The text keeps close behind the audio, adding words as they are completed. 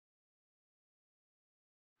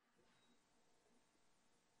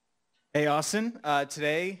Hey, Austin.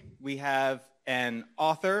 Today we have an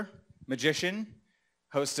author, magician,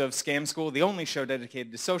 host of Scam School, the only show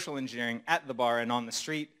dedicated to social engineering at the bar and on the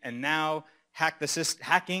street, and now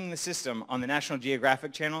hacking the system on the National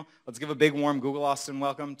Geographic channel. Let's give a big warm Google Austin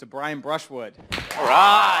welcome to Brian Brushwood. All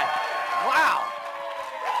right. Wow.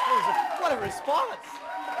 What a response.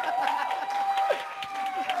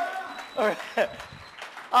 All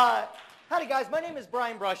right. Howdy, guys. My name is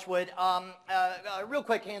Brian Brushwood. Real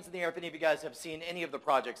quick, hands in the air if any of you guys have seen any of the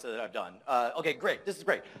projects that I've done. Okay, great. This is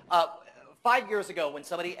great. 5 years ago, when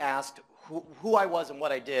somebody asked who I was and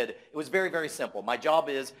what I did, it was very, very simple. My job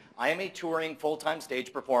is I am a touring full-time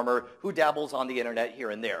stage performer who dabbles on the internet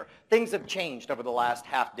here and there. Things have changed over the last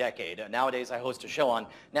half decade. Nowadays, I host a show on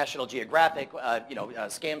National Geographic.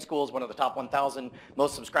 Scam School is one of the top 1,000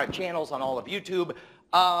 most subscribed channels on all of YouTube.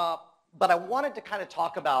 But I wanted to kind of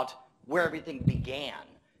talk about where everything began.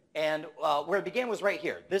 And where it began was right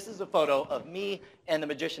here. This is a photo of me and the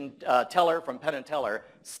magician Teller from Penn & Teller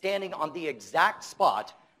standing on the exact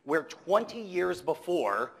spot where 20 years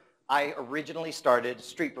before I originally started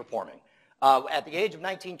street performing. At the age of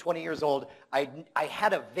 19, 20 years old, I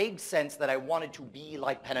had a vague sense that I wanted to be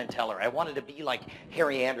like Penn & Teller. I wanted to be like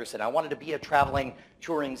Harry Anderson. I wanted to be a traveling,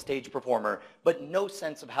 touring stage performer, but no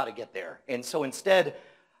sense of how to get there. And so instead,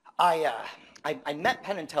 I met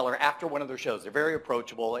Penn & Teller after one of their shows. They're very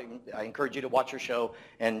approachable. I encourage you to watch your show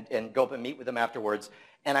and go up and meet with them afterwards.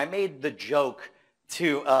 And I made the joke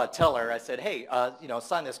to Teller. I said, hey,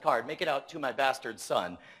 sign this card. Make it out to my bastard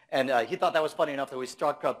son. And he thought that was funny enough that we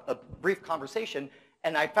struck up a brief conversation.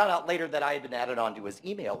 And I found out later that I had been added onto his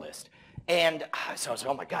email list. And so I was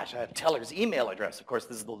like, oh my gosh, I have Teller's email address. Of course,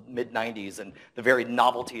 this is the mid-90s, and the very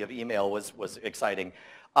novelty of email was exciting.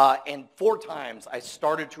 And 4 times I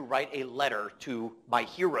started to write a letter to my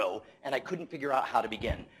hero, and I couldn't figure out how to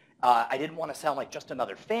begin. I didn't want to sound like just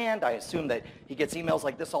another fan. I assumed that he gets emails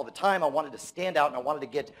like this all the time. I wanted to stand out, and I wanted to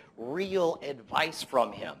get real advice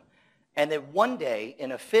from him. And then one day,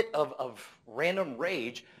 in a fit of random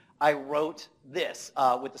rage, I wrote this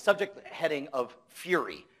with the subject heading of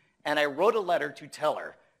Fury. And I wrote a letter to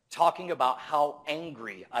Teller talking about how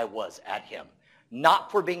angry I was at him.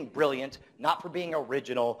 Not for being brilliant, not for being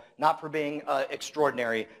original, not for being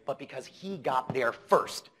extraordinary, but because he got there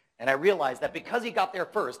first. And I realized that because he got there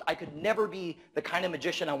first, I could never be the kind of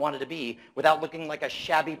magician I wanted to be without looking like a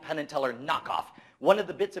shabby Penn & Teller knockoff. One of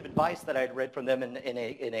the bits of advice that I had read from them in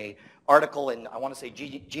a article in, I want to say,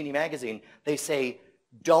 Genie magazine, they say,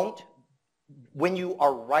 when you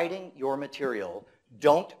are writing your material,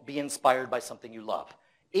 don't be inspired by something you love.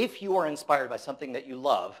 If you are inspired by something that you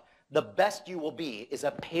love, the best you will be is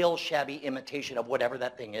a pale, shabby imitation of whatever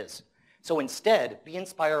that thing is. So instead, be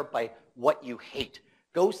inspired by what you hate.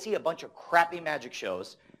 Go see a bunch of crappy magic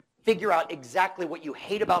shows, figure out exactly what you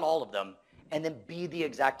hate about all of them, and then be the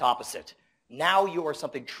exact opposite. Now you are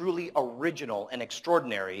something truly original and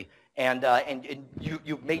extraordinary, and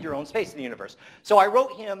you've made your own space in the universe. So I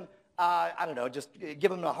wrote him, just give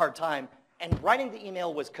him a hard time. And writing the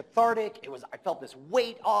email was cathartic. I felt this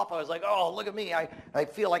weight off. I was like, oh, look at me. I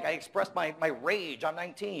feel like I expressed my rage. I'm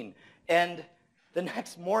 19. And the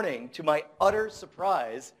next morning, to my utter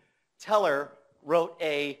surprise, Teller wrote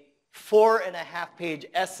a 4.5-page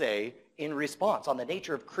essay in response on the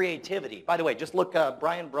nature of creativity. By the way, just look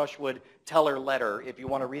Brian Brushwood Teller letter if you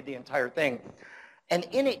want to read the entire thing. And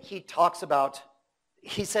in it,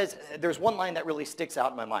 he says, there's one line that really sticks out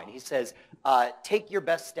in my mind. He says, take your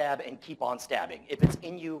best stab and keep on stabbing. If it's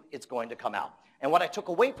in you, it's going to come out. And what I took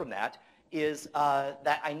away from that is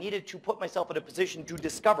that I needed to put myself in a position to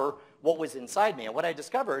discover what was inside me. And what I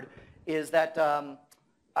discovered is that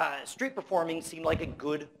street performing seemed like a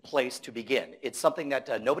good place to begin. It's something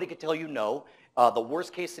that nobody could tell you no. The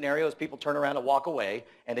worst case scenario is people turn around and walk away.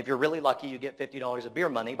 And if you're really lucky, you get $50 of beer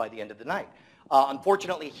money by the end of the night.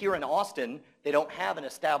 Unfortunately, here in Austin, they don't have an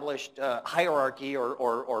established hierarchy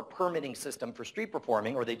or permitting system for street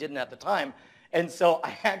performing, or they didn't at the time. And so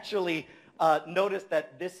I actually noticed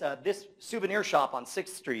that this souvenir shop on 6th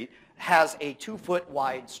Street has a 2-foot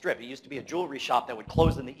wide strip. It used to be a jewelry shop that would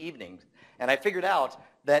close in the evenings. And I figured out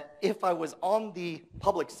that if I was on the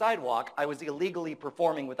public sidewalk, I was illegally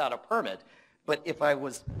performing without a permit. But if I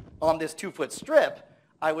was on this 2-foot strip,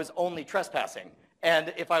 I was only trespassing.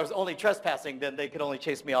 And if I was only trespassing, then they could only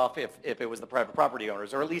chase me off if it was the private property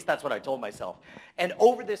owners, or at least that's what I told myself. And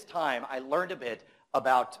over this time, I learned a bit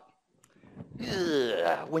about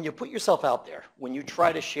when you put yourself out there, when you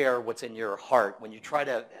try to share what's in your heart, when you try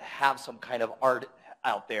to have some kind of art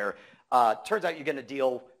out there, turns out you're going to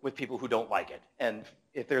deal with people who don't like it. And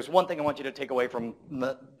if there's one thing I want you to take away from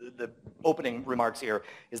the opening remarks here,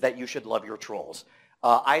 is that you should love your trolls.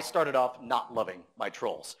 I started off not loving my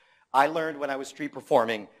trolls. I learned when I was street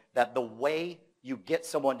performing that the way you get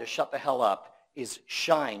someone to shut the hell up is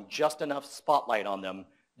shine just enough spotlight on them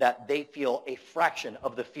that they feel a fraction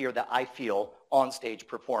of the fear that I feel on stage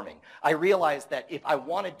performing. I realized that if I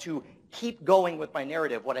wanted to keep going with my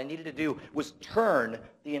narrative, what I needed to do was turn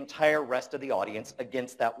the entire rest of the audience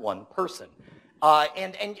against that one person.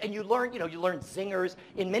 And you learn, you learn zingers.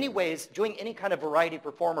 In many ways, doing any kind of variety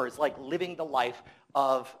performer is like living the life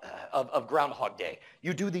of Groundhog Day.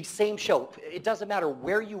 You do the same show. It doesn't matter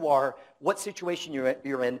where you are, what situation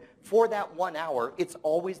you're in. For that 1 hour, it's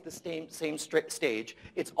always the same stage.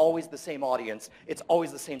 It's always the same audience. It's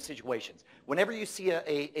always the same situations. Whenever you see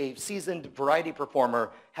a seasoned variety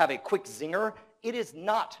performer have a quick zinger, it is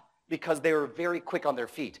not because they were very quick on their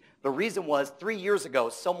feet. The reason was 3 years ago,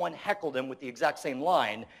 someone heckled him with the exact same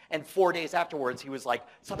line, and 4 days afterwards, he was like,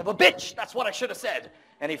 son of a bitch, that's what I should have said.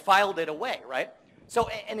 And he filed it away, right? So,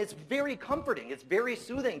 and it's very comforting, it's very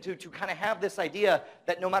soothing to kind of have this idea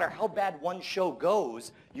that no matter how bad one show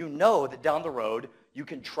goes, you know that down the road, you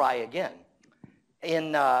can try again.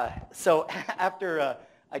 So after,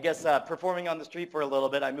 I guess, performing on the street for a little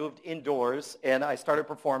bit, I moved indoors, and I started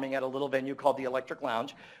performing at a little venue called the Electric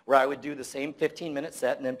Lounge, where I would do the same 15-minute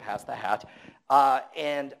set and then pass the hat.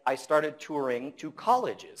 And I started touring to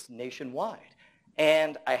colleges nationwide.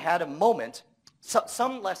 And I had a moment.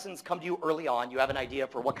 Some lessons come to you early on. You have an idea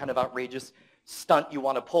for what kind of outrageous stunt you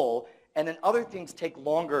want to pull, and then other things take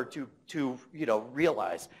longer to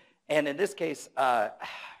realize. And in this case, I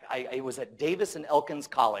was at Davis and Elkins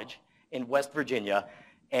College in West Virginia,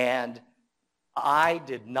 and I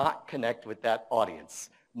did not connect with that audience.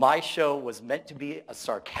 My show was meant to be a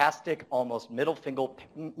sarcastic, almost middle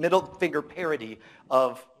finger parody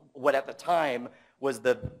of what at the time was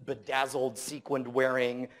the bedazzled,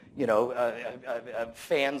 sequined-wearing,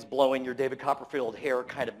 fans blowing your David Copperfield hair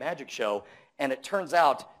kind of magic show. And it turns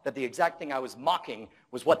out that the exact thing I was mocking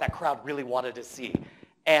was what that crowd really wanted to see.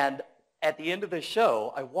 And at the end of the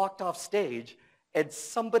show, I walked off stage, and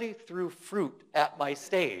somebody threw fruit at my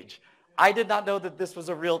stage. I did not know that this was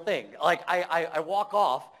a real thing. Like, I walk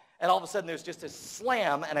off, and all of a sudden there's just a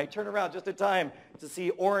slam, and I turn around just in time to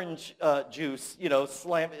see orange juice,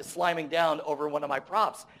 sliming down over one of my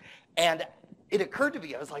props. And it occurred to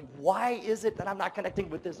me, I was like, why is it that I'm not connecting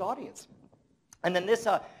with this audience? And then this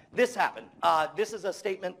happened. This is a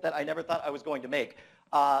statement that I never thought I was going to make.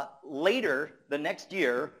 Later, the next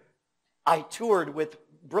year, I toured with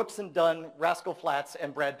Brooks and Dunn, Rascal Flatts,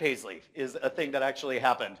 and Brad Paisley is a thing that actually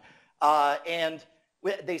happened. And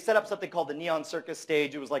they set up something called the Neon Circus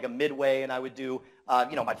stage. It was like a midway, and I would do,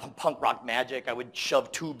 my punk rock magic. I would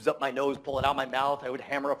shove tubes up my nose, pull it out my mouth. I would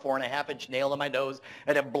hammer a 4.5-inch nail in my nose.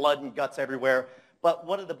 I'd have blood and guts everywhere. But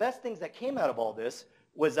one of the best things that came out of all this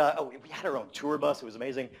was, we had our own tour bus. It was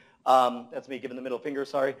amazing. That's me giving the middle finger,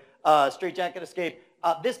 sorry. Straight Jacket Escape.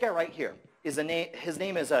 This guy right here, his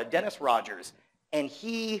name is Dennis Rogers. And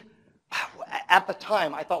he, at the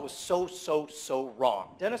time, I thought was so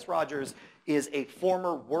wrong. Dennis Rogers is a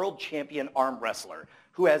former world champion arm wrestler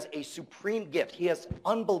who has a supreme gift. He has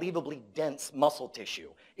unbelievably dense muscle tissue.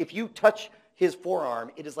 If you touch his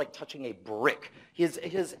forearm, it is like touching a brick.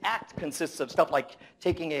 His act consists of stuff like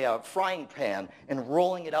taking a frying pan and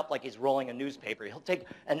rolling it up like he's rolling a newspaper. He'll take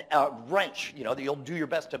a wrench, that you'll do your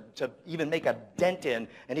best to even make a dent in,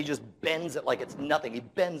 and he just bends it like it's nothing. He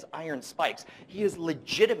bends iron spikes. He is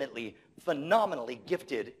legitimately, phenomenally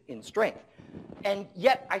gifted in strength. And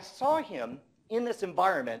yet I saw him in this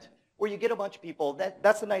environment where you get a bunch of people.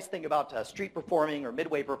 That's the nice thing about street performing or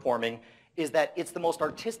midway performing, is that it's the most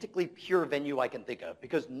artistically pure venue I can think of,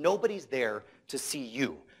 because nobody's there to see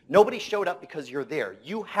you. Nobody showed up because you're there.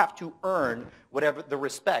 You have to earn whatever the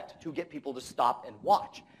respect to get people to stop and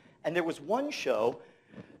watch. And there was one show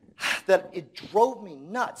that it drove me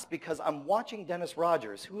nuts, because I'm watching Dennis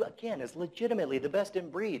Rogers, who again is legitimately the best in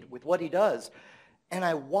breed with what he does, and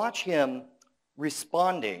I watch him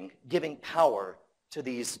responding, giving power to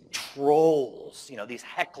these trolls, these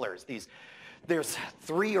hecklers, there's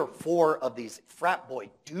 3 or 4 of these frat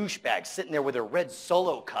boy douchebags sitting there with their red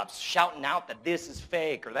Solo cups shouting out that this is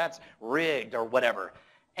fake or that's rigged or whatever.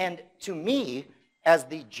 And to me, as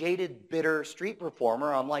the jaded, bitter street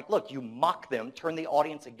performer, I'm like, look, you mock them, turn the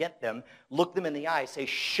audience against them, look them in the eye, say,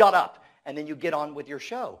 shut up, and then you get on with your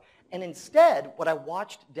show. And instead, what I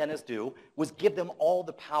watched Dennis do was give them all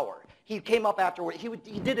the power. He came up afterward.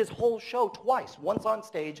 He did his whole show twice, once on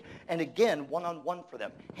stage and again one-on-one for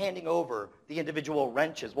them, handing over the individual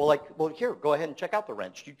wrenches. Well, here, go ahead and check out the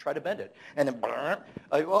wrench. You try to bend it. And then,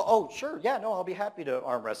 oh, sure, yeah, no, I'll be happy to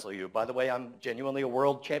arm wrestle you. By the way, I'm genuinely a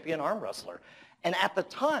world champion arm wrestler. And at the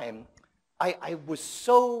time, I was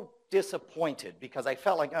so disappointed because I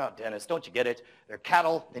felt like, oh, Dennis, don't you get it? They're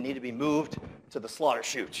cattle. They need to be moved to the slaughter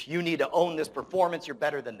chute. You need to own this performance. You're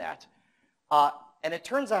better than that. And it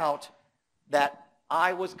turns out that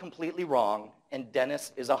I was completely wrong, and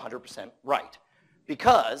Dennis is 100% right.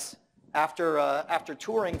 Because after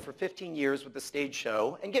touring for 15 years with the stage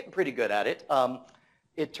show and getting pretty good at it,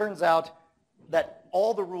 it turns out that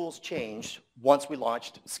all the rules changed once we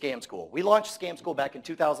launched Scam School. We launched Scam School back in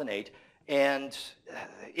 2008, and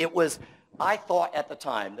it was, I thought at the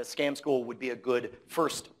time that Scam School would be a good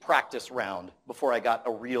first practice round before I got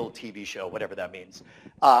a real TV show, whatever that means.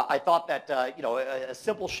 I thought that a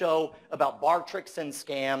simple show about bar tricks and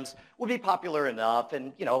scams would be popular enough,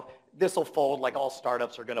 and this will fold like all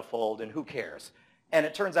startups are going to fold, and who cares? And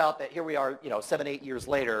it turns out that here we are, 7, 8 years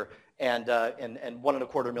later, and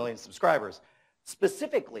 1.25 million subscribers.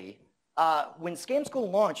 Specifically, when Scam School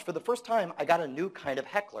launched, for the first time, I got a new kind of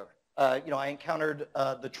heckler. I encountered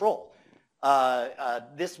the troll.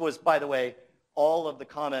 This was, by the way, all of the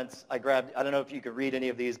comments I grabbed. I don't know if you could read any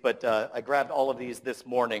of these, but I grabbed all of these this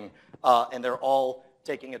morning, and they're all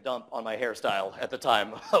taking a dump on my hairstyle at the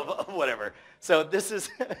time of whatever. So this is,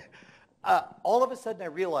 all of a sudden I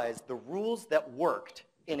realized the rules that worked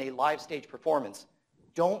in a live stage performance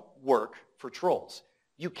don't work for trolls.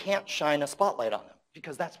 You can't shine a spotlight on them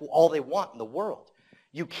because that's all they want in the world.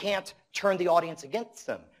 You can't turn the audience against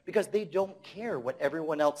them because they don't care what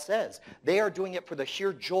everyone else says. They are doing it for the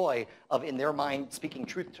sheer joy of, in their mind, speaking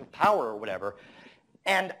truth to power or whatever.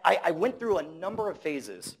 And I went through a number of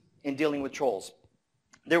phases in dealing with trolls.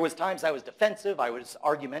 There was times I was defensive, I was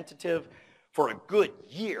argumentative. For a good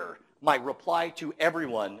year, my reply to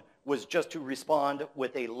everyone was just to respond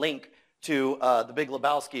with a link to The Big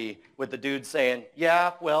Lebowski with the dude saying,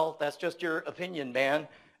 yeah, well, that's just your opinion, man.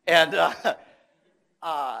 And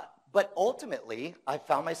but ultimately, I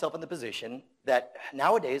found myself in the position that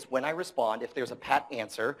nowadays, when I respond, if there's a pat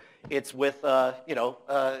answer, it's with an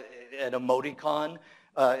emoticon,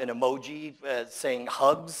 an emoji saying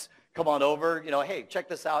hugs, come on over, hey, check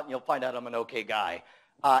this out, and you'll find out I'm an okay guy.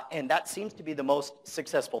 And that seems to be the most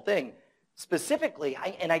successful thing. Specifically,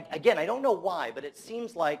 again, I don't know why, but it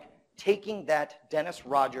seems like taking that Dennis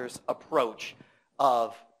Rogers approach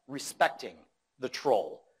of respecting the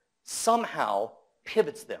troll somehow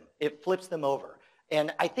pivots them. It flips them over.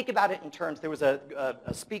 And I think about it in terms, there was a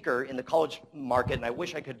speaker in the college market, and I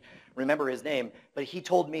wish I could remember his name, but he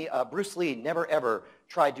told me Bruce Lee never ever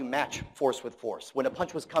tried to match force with force. When a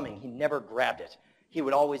punch was coming, he never grabbed it. He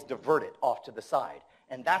would always divert it off to the side.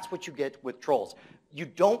 And that's what you get with trolls. You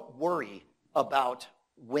don't worry about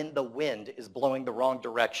when the wind is blowing the wrong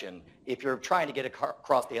direction if you're trying to get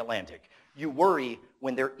across the Atlantic. You worry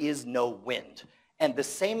when there is no wind. And the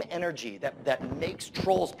same energy that makes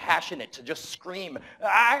trolls passionate to just scream,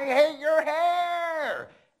 I hate your hair,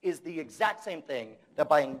 is the exact same thing that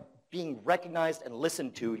by being recognized and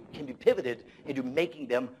listened to can be pivoted into making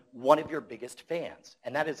them one of your biggest fans.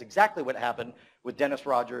 And that is exactly what happened with Dennis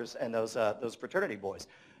Rogers and those fraternity boys.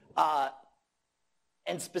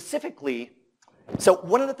 And specifically, so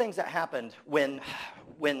one of the things that happened when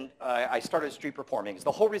I started street performing is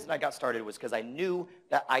the whole reason I got started was because I knew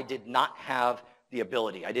that I did not have the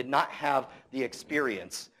ability. I did not have the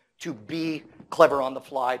experience to be clever on the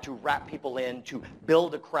fly, to wrap people in, to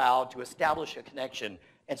build a crowd, to establish a connection.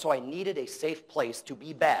 And so I needed a safe place to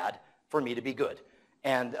be bad for me to be good.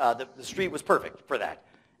 And the street was perfect for that.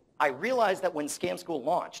 I realized that when Scam School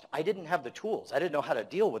launched, I didn't have the tools. I didn't know how to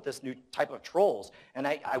deal with this new type of trolls. And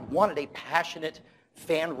I wanted a passionate,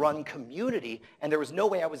 fan-run community, and there was no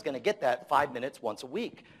way I was going to get that 5 minutes once a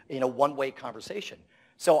week in a one-way conversation.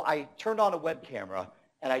 So I turned on a web camera,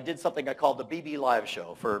 and I did something I called the BB Live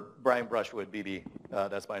Show for Brian Brushwood, BB,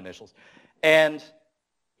 that's my initials. And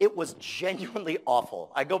it was genuinely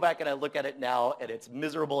awful. I go back and I look at it now, and it's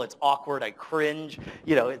miserable, it's awkward, I cringe,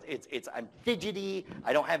 I'm fidgety,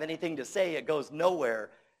 I don't have anything to say, it goes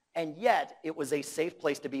nowhere. And yet, it was a safe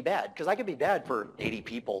place to be bad, because I could be bad for 80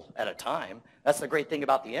 people at a time. That's the great thing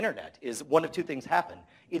about the internet, is one of two things happen.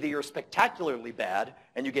 Either you're spectacularly bad,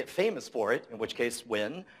 and you get famous for it, in which case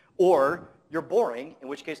win, or you're boring, in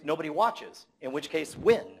which case nobody watches, in which case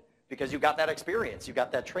win, because you got that experience, you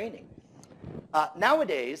got that training.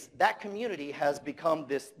 Nowadays, that community has become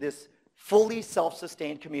this fully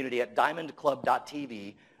self-sustained community at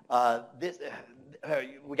diamondclub.tv.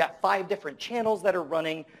 We got 5 different channels that are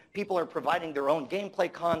running. People are providing their own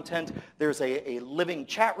gameplay content. There's a living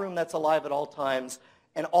chat room that's alive at all times.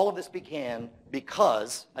 And all of this began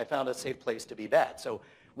because I found a safe place to be bad. So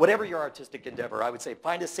whatever your artistic endeavor, I would say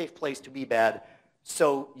find a safe place to be bad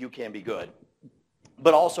so you can be good.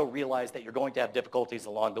 but also realize that you're going to have difficulties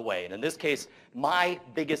along the way. And in this case, my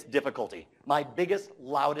biggest difficulty, my biggest,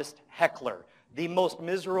 loudest heckler, the most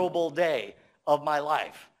miserable day of my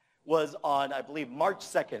life was on, I believe, March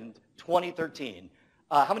 2nd, 2013.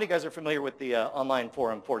 How many guys are familiar with the online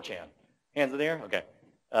forum 4chan? Hands in the air? Okay.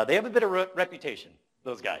 They have a bit of reputation,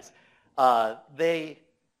 those guys.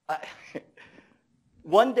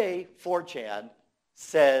 One day, 4chan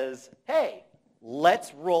says, hey,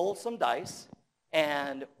 let's roll some dice,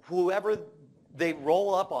 and whoever they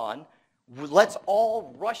roll up on, let's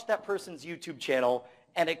all rush that person's YouTube channel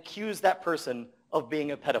and accuse that person of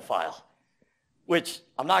being a pedophile. Which,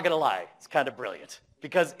 I'm not going to lie, it's kind of brilliant.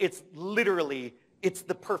 Because it's literally, it's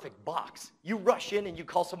the perfect box. You rush in and you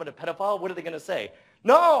call someone a pedophile, what are they going to say?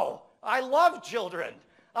 No, I love children.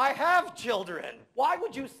 I have children. Why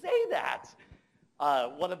would you say that?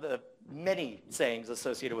 One of the many sayings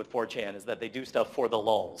associated with 4chan is that they do stuff for the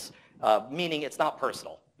lulz, meaning it's not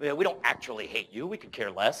personal. We don't actually hate you. We could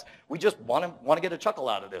care less. We just want to get a chuckle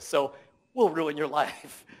out of this. So we'll ruin your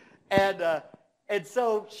life. And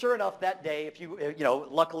so, sure enough, that day, if you know,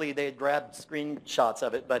 luckily they had grabbed screenshots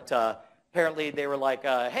of it, but apparently they were like,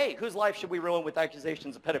 hey, whose life should we ruin with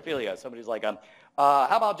accusations of pedophilia? Somebody's like, how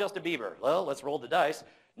about Justin Bieber? Well, let's roll the dice.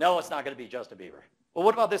 No, it's not going to be Justin Bieber. Well,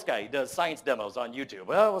 what about this guy? He does science demos on YouTube.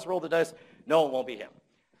 Well, let's roll the dice. No, it won't be him.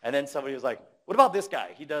 And then somebody was like, what about this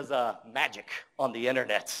guy? He does magic on the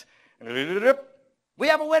internet. We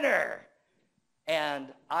have a winner.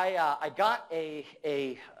 And I got we'll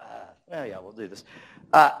do this.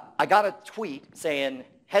 I got a tweet saying,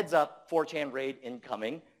 heads up, 4chan raid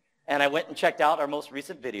incoming. And I went and checked out our most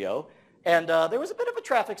recent video. And there was a bit of a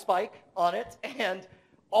traffic spike on it. And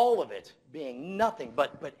all of it being nothing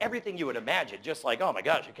but everything you would imagine. Just like, oh my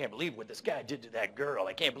gosh, I can't believe what this guy did to that girl.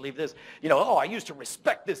 I can't believe this. You know, oh, I used to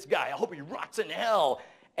respect this guy. I hope he rots in hell.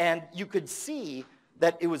 And you could see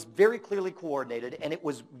that it was very clearly coordinated, and it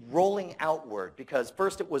was rolling outward, because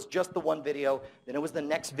first it was just the one video, then it was the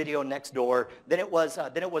next video next door, then it was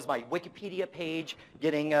my Wikipedia page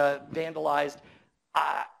getting vandalized.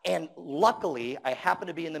 And luckily, I happened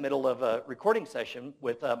to be in the middle of a recording session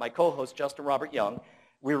with my co-host, Justin Robert Young.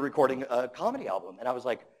 We were recording a comedy album, and I was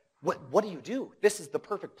like, what do you do? This is the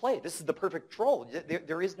perfect play. This is the perfect troll.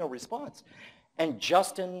 There is no response. And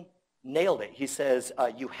Justin nailed it. He says,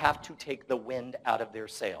 you have to take the wind out of their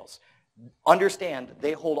sails. Understand,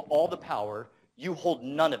 they hold all the power. You hold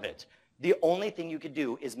none of it. The only thing you could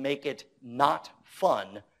do is make it not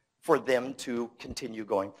fun for them to continue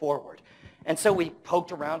going forward. And so we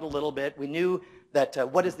poked around a little bit. We knew that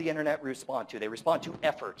what does the internet respond to? They respond to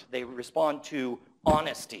effort. They respond to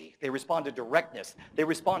honesty. They respond to directness. They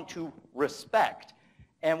respond to respect.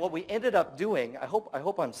 And what we ended up doing, I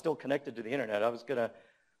hope I'm still connected to the internet.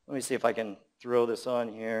 Let me see if I can throw this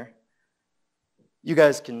on here. You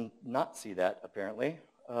guys can not see that, apparently.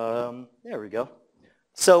 There we go.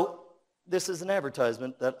 So this is an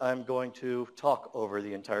advertisement that I'm going to talk over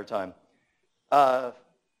the entire time.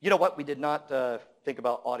 You know what? We did not think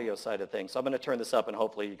about audio side of things. So I'm going to turn this up, and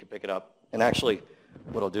hopefully you can pick it up. And actually,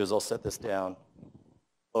 what I'll do is I'll set this down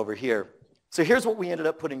over here. So here's what we ended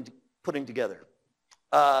up putting together.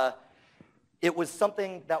 It was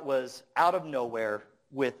something that was out of nowhere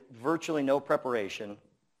with virtually no preparation,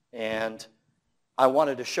 and I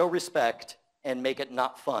wanted to show respect and make it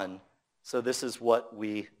not fun. So this is what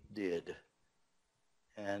we did.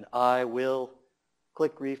 And I will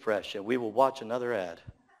click refresh, and we will watch another ad.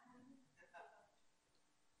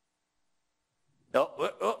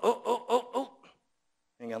 Oh.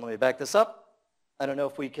 Hang on, let me back this up. I don't know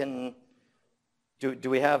if we can, do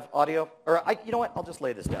we have audio? Or you know what, I'll just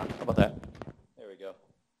lay this down. How about that? There we go.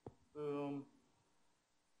 Boom.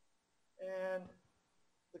 And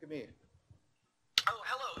look at me. Oh,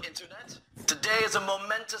 hello, Internet. Today is a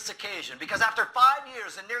momentous occasion because after 5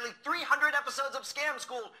 years and nearly 300 episodes of Scam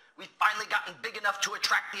School, we've finally gotten big enough to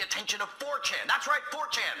attract the attention of 4chan. That's right,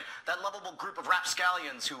 4chan, that lovable group of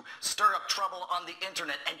rapscallions who stir up trouble on the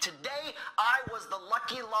Internet. And today, I was the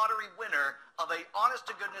lucky lottery winner of a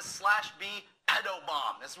honest-to-goodness /B pedo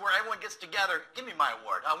bomb. This is where everyone gets together. Give me my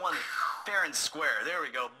award. I won it fair and square. There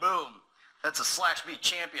we go. Boom. That's a /B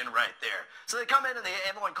champion right there. So they come in and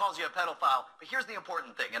everyone calls you a pedophile. But here's the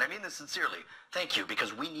important thing, and I mean this sincerely. Thank you,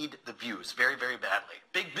 because we need the views very, very badly.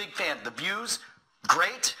 Big fan. The views,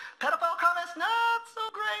 great. Pedophile comments, not so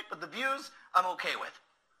great. But the views, I'm okay with.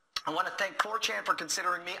 I want to thank 4chan for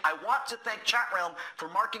considering me. I want to thank ChatRealm for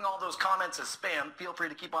marking all those comments as spam. Feel free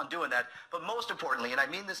to keep on doing that. But most importantly, and I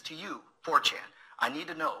mean this to you, 4chan, I need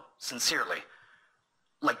to know, sincerely,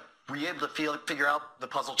 like, Were you able to figure out the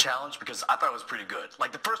puzzle challenge? Because I thought it was pretty good.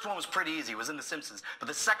 Like, the first one was pretty easy. It was in The Simpsons. But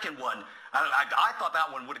the second one, I thought that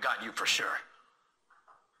one would have gotten you for sure.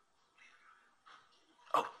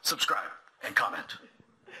 Oh, subscribe and comment.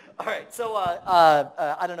 All right, so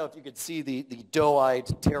I don't know if you could see the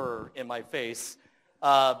doe-eyed terror in my face,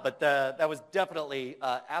 but that was definitely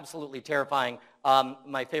absolutely terrifying.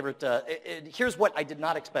 My favorite, here's what I did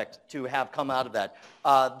not expect to have come out of that.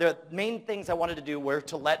 The main things I wanted to do were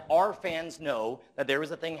to let our fans know that there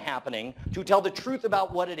is a thing happening, to tell the truth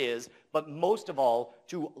about what it is, but most of all,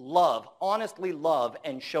 to love, honestly love,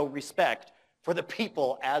 and show respect for the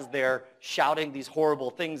people as they're shouting these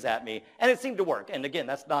horrible things at me. And it seemed to work. And again,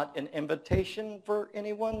 that's not an invitation for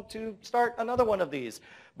anyone to start another one of these.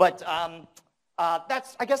 But I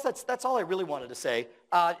guess that's all I really wanted to say.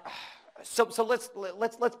 So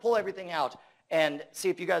let's pull everything out and see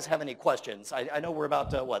if you guys have any questions. I know we're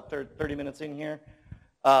about, 30 minutes in here?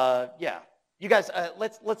 Yeah. You guys,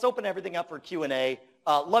 let's open everything up for Q&A.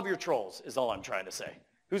 Love your trolls is all I'm trying to say.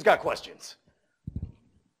 Who's got questions?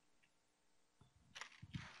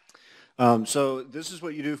 So this is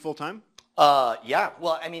what you do full time? Yeah.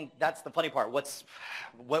 Well, I mean, that's the funny part.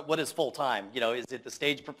 What is full time? You know, is it the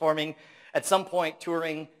stage performing? At some point,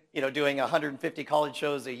 touring, you know, doing 150 college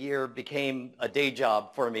shows a year became a day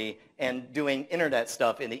job for me, and doing internet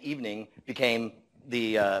stuff in the evening became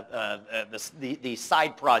the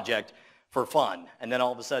side project for fun. And then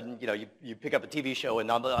all of a sudden, you know, you pick up a TV show,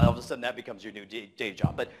 and all of a sudden that becomes your new day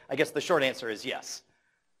job. But I guess the short answer is yes.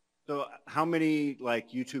 So how many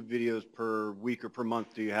like YouTube videos per week or per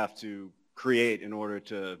month do you have to create in order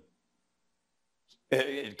to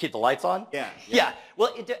keep the lights on? Yeah.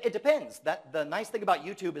 Well, it depends. The nice thing about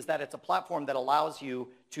YouTube is that it's a platform that allows you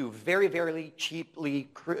to very, very cheaply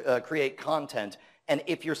create content. And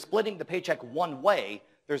if you're splitting the paycheck one way,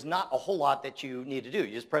 there's not a whole lot that you need to do.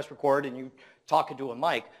 You just press record and you talk into a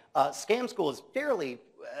mic. Scam School is fairly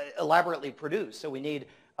elaborately produced, so we need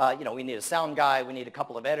we need a sound guy, we need a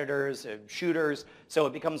couple of editors, shooters, so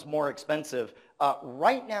it becomes more expensive.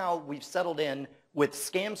 Right now, we've settled in with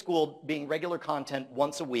Scam School being regular content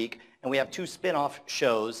once a week, and we have 2 spin-off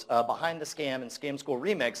shows, Behind the Scam and Scam School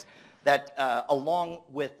Remix, that along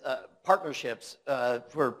with partnerships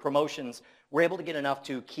for promotions, we're able to get enough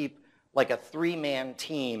to keep like a 3-man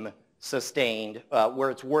team sustained, where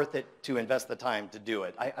it's worth it to invest the time to do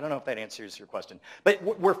it. I don't know if that answers your question. But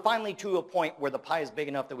we're finally to a point where the pie is big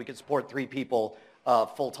enough that we could support 3 people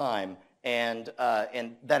full-time, and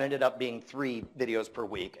that ended up being 3 videos per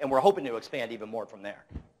week. And we're hoping to expand even more from there.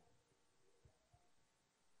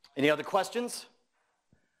 Any other questions?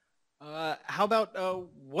 How about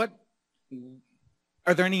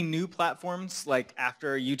are there any new platforms like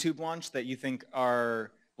after YouTube launch that you think are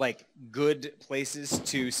like good places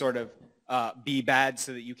to sort of be bad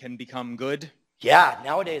so that you can become good? Yeah,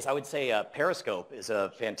 nowadays I would say Periscope is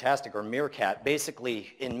a fantastic, or Meerkat.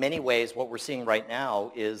 Basically, in many ways, what we're seeing right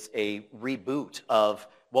now is a reboot of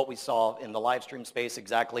what we saw in the live stream space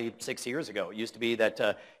exactly 6 years ago. It used to be that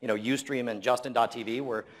Ustream and Justin.tv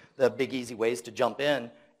were the big easy ways to jump in,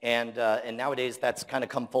 and nowadays that's kind of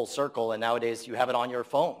come full circle, and nowadays you have it on your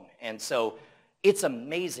phone. And so it's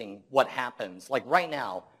amazing what happens. Like right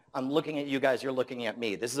now, I'm looking at you guys, you're looking at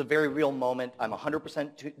me. This is a very real moment. I'm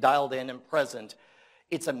 100% dialed in and present.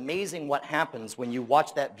 It's amazing what happens when you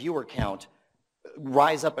watch that viewer count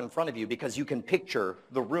rise up in front of you, because you can picture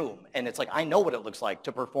the room. And it's like, I know what it looks like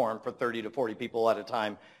to perform for 30 to 40 people at a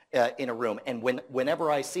time in a room. And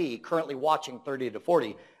whenever I see currently watching 30 to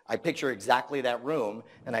 40, I picture exactly that room,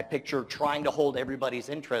 and I picture trying to hold everybody's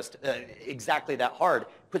interest exactly that hard. It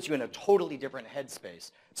puts you in a totally different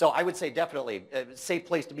headspace. So I would say definitely a safe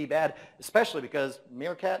place to be bad, especially because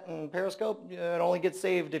Meerkat and Periscope, it only gets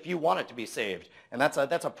saved if you want it to be saved. And that's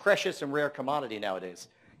a precious and rare commodity nowadays.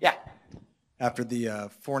 Yeah? After the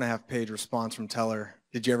 4.5-page response from Teller,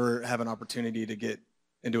 did you ever have an opportunity to get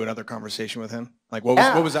into another conversation with him? Like, what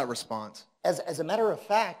was that response? As a matter of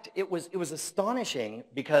fact, it was astonishing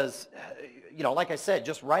because, like I said,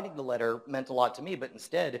 just writing the letter meant a lot to me, but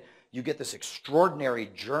instead you get this extraordinary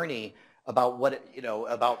journey about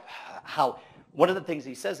about how one of the things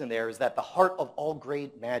he says in there is that the heart of all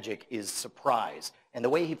great magic is surprise. And the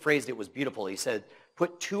way he phrased it was beautiful. He said,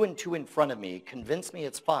 put 2 and 2 in front of me, convince me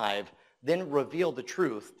it's 5, then reveal the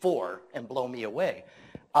truth, 4, and blow me away.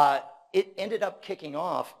 It ended up kicking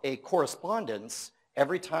off a correspondence.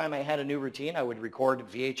 Every time I had a new routine, I would record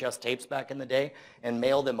VHS tapes back in the day and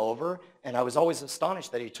mail them over. And I was always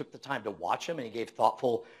astonished that he took the time to watch them and he gave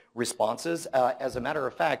thoughtful responses. As a matter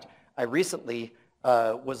of fact, I recently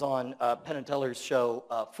was on Penn and Teller's show,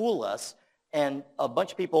 Fool Us, And a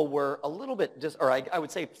bunch of people were a little bit, I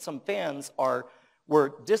would say some fans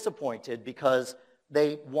were disappointed because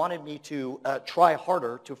they wanted me to try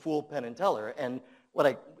harder to fool Penn and Teller. And what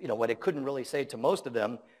I couldn't really say to most of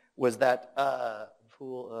them was that,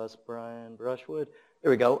 fool us, Brian Brushwood. There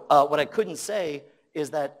we go. What I couldn't say is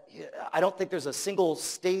that I don't think there's a single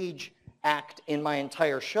stage act in my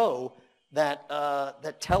entire show that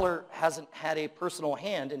Teller hasn't had a personal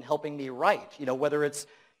hand in helping me write. Whether it's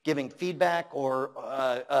giving feedback or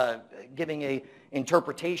giving a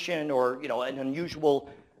interpretation or an unusual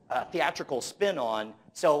theatrical spin on.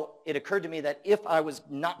 So it occurred to me that if I was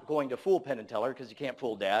not going to fool Penn and Teller, because you can't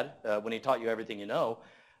fool Dad when he taught you everything you know,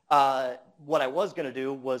 what I was going to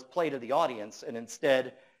do was play to the audience and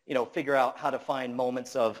instead, figure out how to find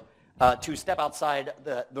moments of to step outside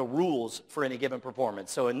the rules for any given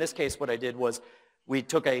performance. So in this case, what I did was we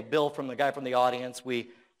took a bill from the guy from the audience, we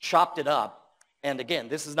chopped it up, and again,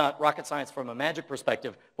 this is not rocket science from a magic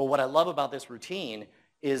perspective, but what I love about this routine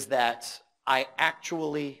is that I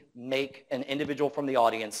actually make an individual from the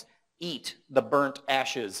audience eat the burnt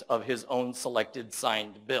ashes of his own selected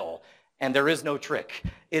signed bill. And there is no trick.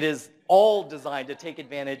 It is all designed to take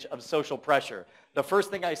advantage of social pressure. The first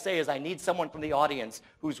thing I say is I need someone from the audience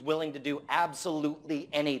who's willing to do absolutely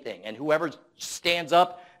anything. And whoever stands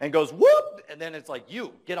up and goes, whoop, and then it's like,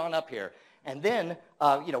 you, get on up here. And then,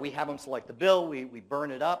 we have them select the bill, we burn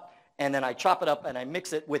it up, and then I chop it up and I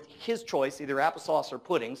mix it with his choice, either applesauce or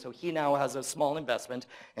pudding, so he now has a small investment.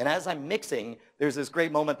 And as I'm mixing, there's this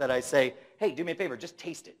great moment that I say, hey, do me a favor, just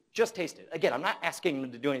taste it. Just taste it. Again, I'm not asking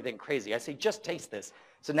him to do anything crazy. I say, just taste this.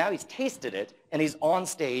 So now he's tasted it, and he's on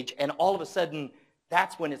stage, and all of a sudden,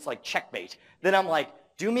 that's when it's like checkmate. Then I'm like,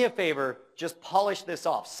 do me a favor, just polish this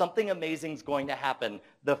off. Something amazing's going to happen.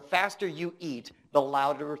 The faster you eat, the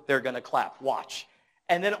louder they're going to clap. Watch.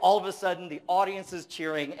 And then all of a sudden, the audience is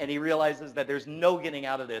cheering, and he realizes that there's no getting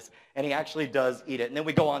out of this, and he actually does eat it. And then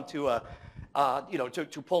we go on to,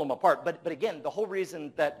 to pull them apart. But again, the whole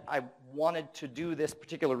reason that I wanted to do this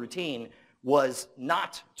particular routine was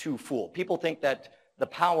not to fool. People think that the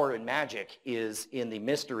power in magic is in the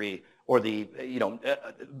mystery or in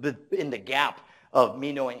the gap of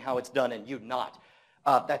me knowing how it's done and you not.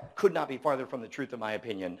 That could not be farther from the truth, in my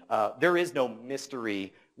opinion. There is no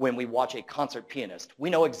mystery when we watch a concert pianist. We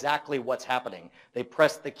know exactly what's happening. They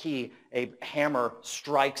press the key, a hammer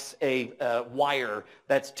strikes a wire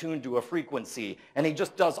that's tuned to a frequency, and he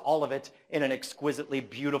just does all of it in an exquisitely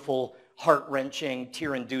beautiful, heart-wrenching,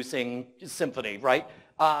 tear-inducing symphony, right?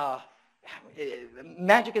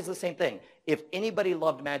 Magic is the same thing. If anybody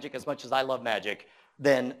loved magic as much as I love magic,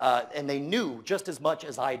 then, and they knew just as much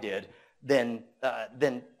as I did, then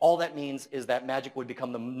all that means is that magic would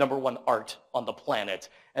become the #1 art on the planet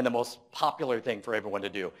and the most popular thing for everyone to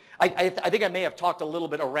do. I think I may have talked a little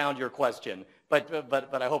bit around your question, but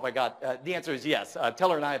I hope I got, the answer is yes.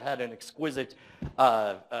 Teller and I have had an exquisite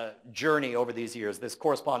journey over these years. This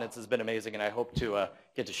correspondence has been amazing, and I hope to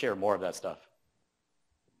get to share more of that stuff.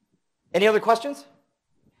 Any other questions?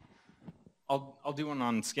 I'll do one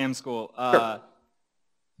on Scam School. Sure.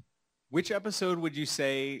 Which episode would you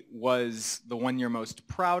say was the one you're most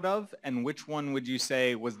proud of, and which one would you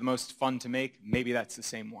say was the most fun to make? Maybe that's the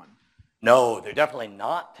same one. No, they're definitely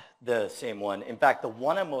not the same one. In fact, the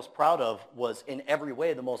one I'm most proud of was in every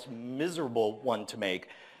way the most miserable one to make.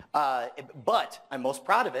 But I'm most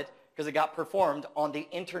proud of it because it got performed on the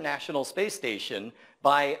International Space Station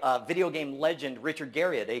by video game legend Richard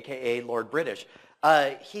Garriott, a.k.a. Lord British.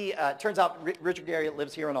 Turns out Richard Garriott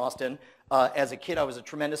lives here in Austin. As a kid, I was a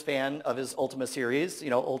tremendous fan of his Ultima series,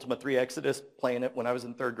 Ultima 3 Exodus, playing it when I was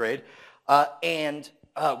in 3rd grade. I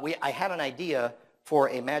had an idea for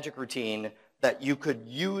a magic routine that you could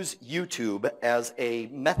use YouTube as a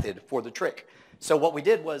method for the trick. So what we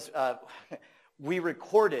did was we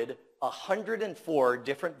recorded 104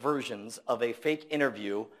 different versions of a fake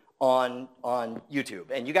interview on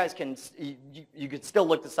YouTube. And you guys can still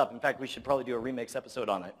look this up. In fact, we should probably do a remix episode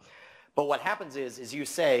on it. But what happens is you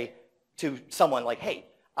say to someone like, hey,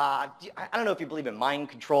 I don't know if you believe in mind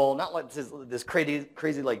control, not like this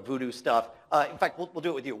crazy like voodoo stuff. In fact, we'll do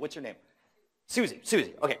it with you. What's your name?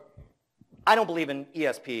 Susie, okay. I don't believe in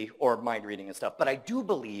ESP or mind reading and stuff, but I do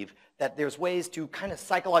believe that there's ways to kind of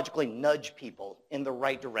psychologically nudge people in the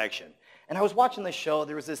right direction. And I was watching this show,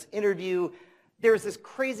 there was this interview, there was this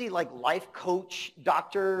crazy like life coach,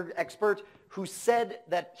 doctor, expert who said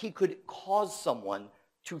that he could cause someone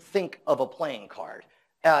to think of a playing card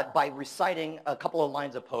by reciting a couple of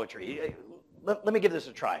lines of poetry. Let me give this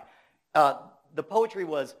a try. The poetry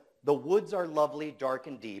was, "The woods are lovely, dark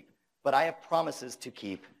and deep, but I have promises to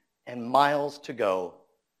keep and miles to go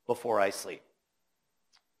before I sleep."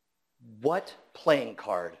 What playing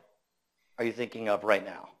card are you thinking of right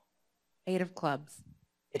now? 8 of clubs.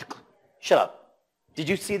 Shut up. Did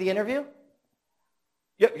you see the interview?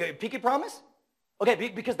 Yeah, Pinky Promise? Okay,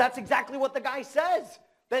 because that's exactly what the guy says.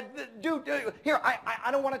 Dude, here, I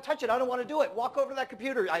don't want to touch it. I don't want to do it. Walk over to that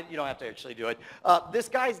computer. You don't have to actually do it. This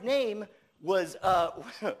guy's name was,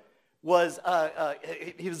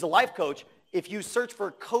 he was a life coach. If you search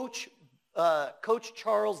for Coach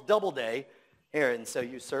Charles Doubleday, here, and so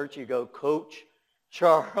you search, you go Coach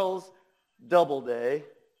Charles Doubleday.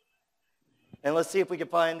 And let's see if we can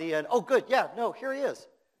find the, oh good, yeah, no, here he is.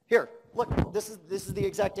 Here, look, this is the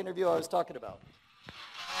exact interview I was talking about.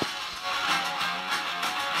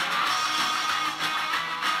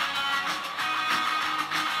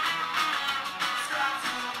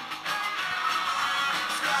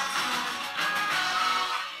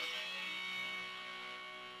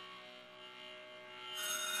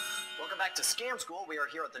 Welcome back to Scam School. We are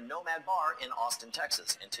here at the Nomad Bar in Austin,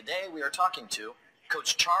 Texas. And today we are talking to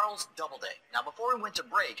Coach Charles Doubleday. Now, before we went to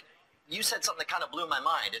break, you said something that kind of blew my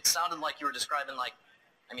mind. It sounded like you were describing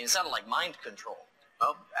it sounded like mind control.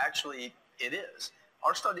 Well, actually, it is.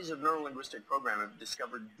 Our studies of neurolinguistic programming have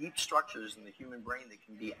discovered deep structures in the human brain that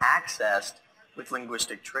can be accessed with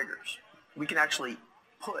linguistic triggers. We can actually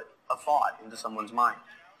put a thought into someone's mind.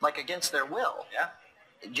 Like against their will? Yeah.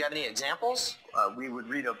 Do you have any examples? We would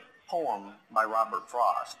read a poem by Robert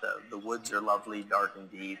Frost. The woods are lovely, dark and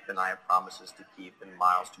deep, and I have promises to keep and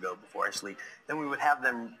miles to go before I sleep. Then we would have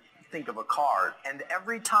them think of a card, and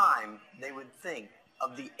every time they would think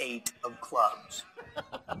of the 8 of clubs.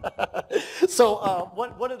 So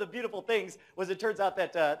one of the beautiful things was it turns out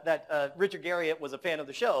that Richard Garriott was a fan of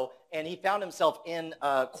the show, and he found himself in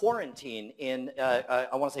quarantine in, I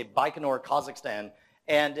want to say, Baikonur, Kazakhstan,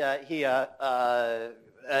 and he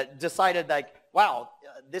decided, like, wow,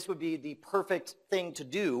 this would be the perfect thing to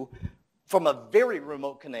do from a very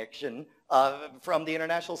remote connection from the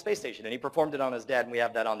International Space Station. And he performed it on his dad, and we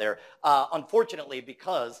have that on there. Unfortunately,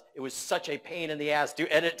 because it was such a pain in the ass to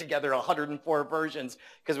edit together 104 versions,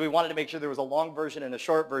 because we wanted to make sure there was a long version and a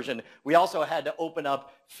short version, we also had to open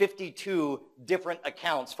up 52 different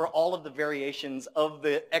accounts for all of the variations of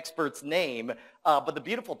the expert's name. But the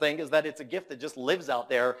beautiful thing is that it's a gift that just lives out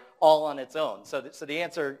there all on its own. So the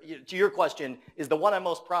answer to your question is the one I'm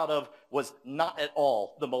most proud of was not at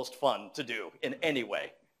all the most fun to do in any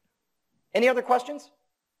way. Any other questions?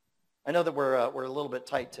 I know that we're a little bit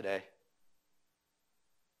tight today.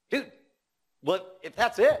 Dude, well, if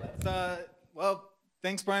that's it. Well,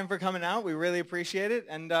 thanks, Brian, for coming out. We really appreciate it.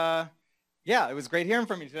 And yeah, it was great hearing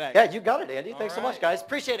from you today. Yeah, you got it, Andy. Thanks so much, right. guys.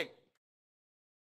 Appreciate it.